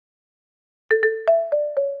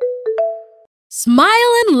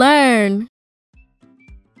Smile and learn!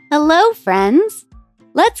 Hello, friends!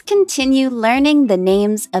 Let's continue learning the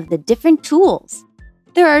names of the different tools.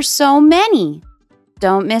 There are so many.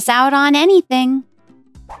 Don't miss out on anything.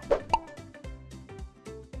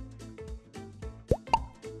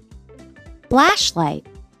 Flashlight.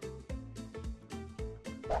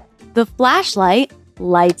 The flashlight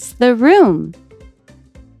lights the room.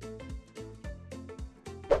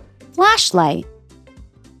 Flashlight.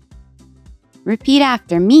 Repeat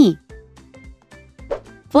after me.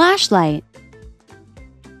 Flashlight.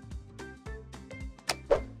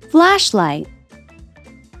 Flashlight.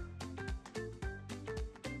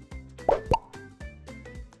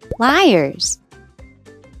 Pliers.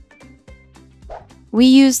 We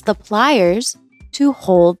use the pliers to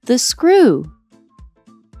hold the screw.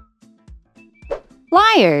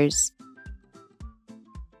 Pliers.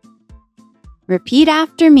 Repeat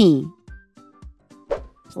after me.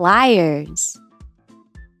 Pliers.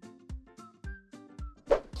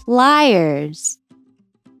 Pliers.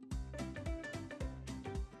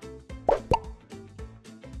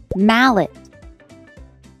 Mallet.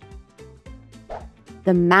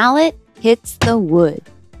 The mallet hits the wood.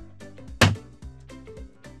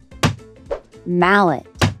 Mallet.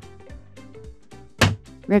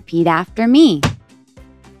 Repeat after me.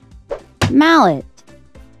 Mallet.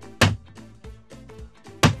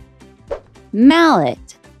 Mallet.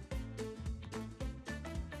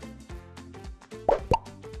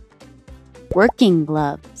 Working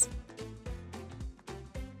gloves.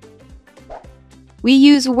 We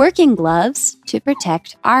use working gloves to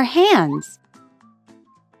protect our hands.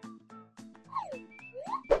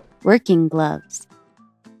 Working gloves.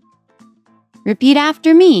 Repeat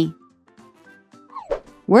after me.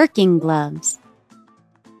 Working gloves.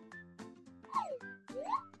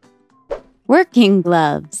 Working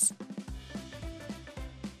gloves.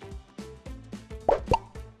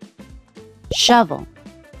 Shovel.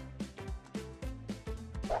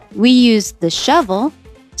 We use the shovel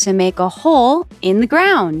to make a hole in the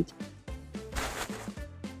ground.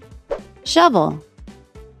 Shovel.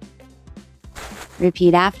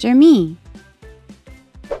 Repeat after me.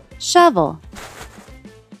 Shovel.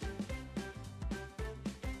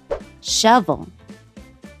 Shovel.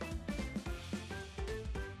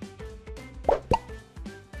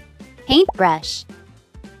 Paintbrush.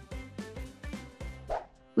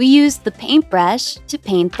 We use the paintbrush to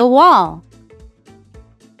paint the wall.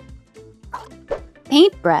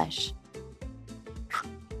 Paintbrush.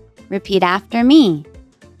 Repeat after me.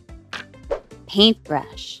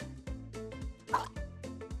 Paintbrush.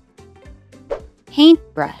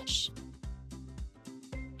 Paintbrush.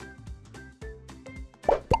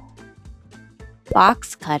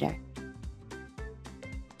 Box cutter.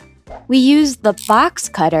 We use the box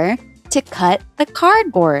cutter to cut the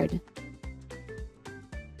cardboard.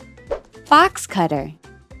 Box cutter.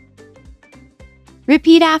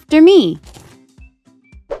 Repeat after me.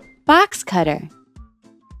 Box cutter.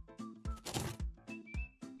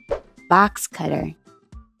 Box cutter.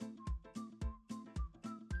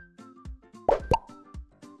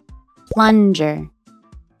 Plunger.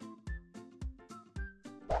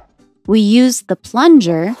 We use the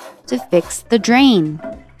plunger to fix the drain.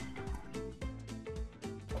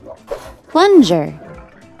 Plunger.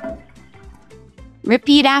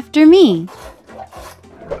 Repeat after me.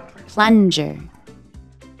 Plunger.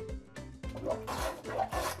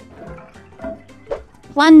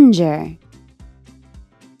 Plunger.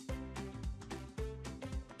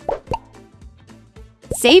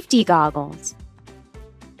 Safety goggles.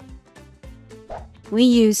 We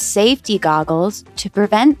use safety goggles to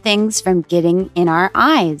prevent things from getting in our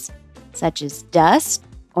eyes, such as dust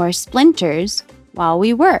or splinters, while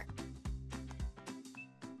we work.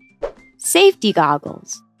 Safety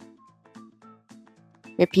goggles.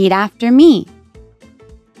 Repeat after me.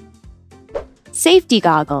 Safety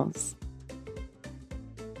goggles.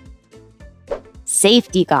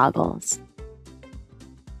 Safety goggles.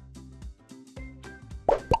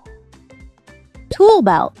 Tool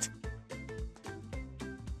belt.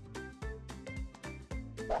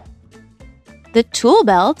 The tool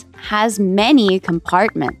belt has many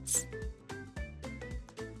compartments.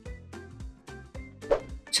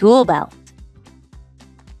 Tool belt.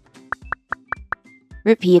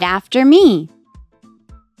 Repeat after me.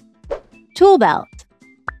 Tool belt.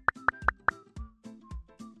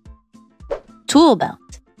 Tool belt.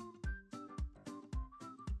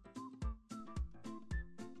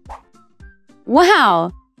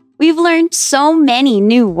 Wow! We've learned so many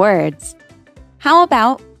new words. How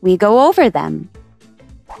about we go over them?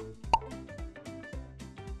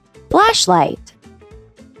 Flashlight.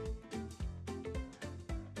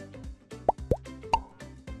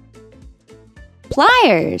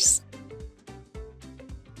 pliers,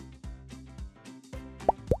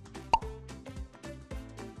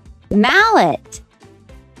 mallet,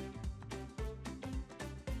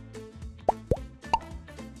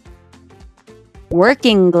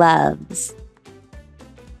 working gloves,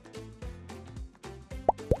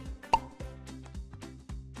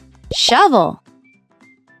 shovel,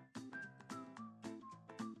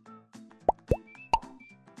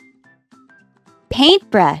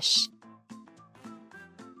 paintbrush,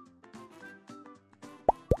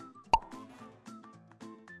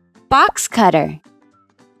 box cutter,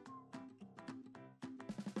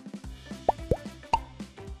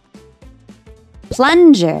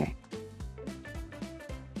 plunger,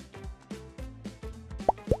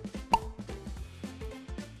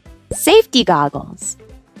 safety goggles,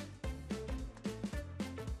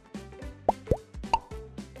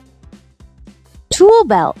 tool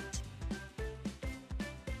belt,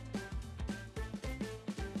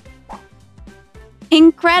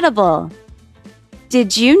 incredible!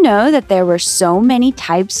 Did you know that there were so many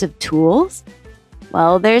types of tools?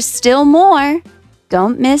 Well, there's still more.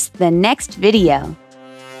 Don't miss the next video.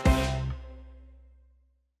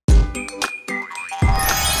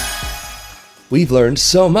 We've learned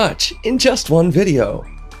so much in just one video.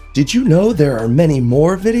 Did you know there are many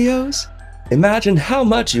more videos? Imagine how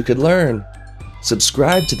much you could learn.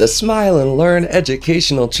 Subscribe to the Smile and Learn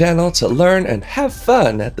educational channel to learn and have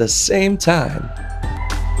fun at the same time.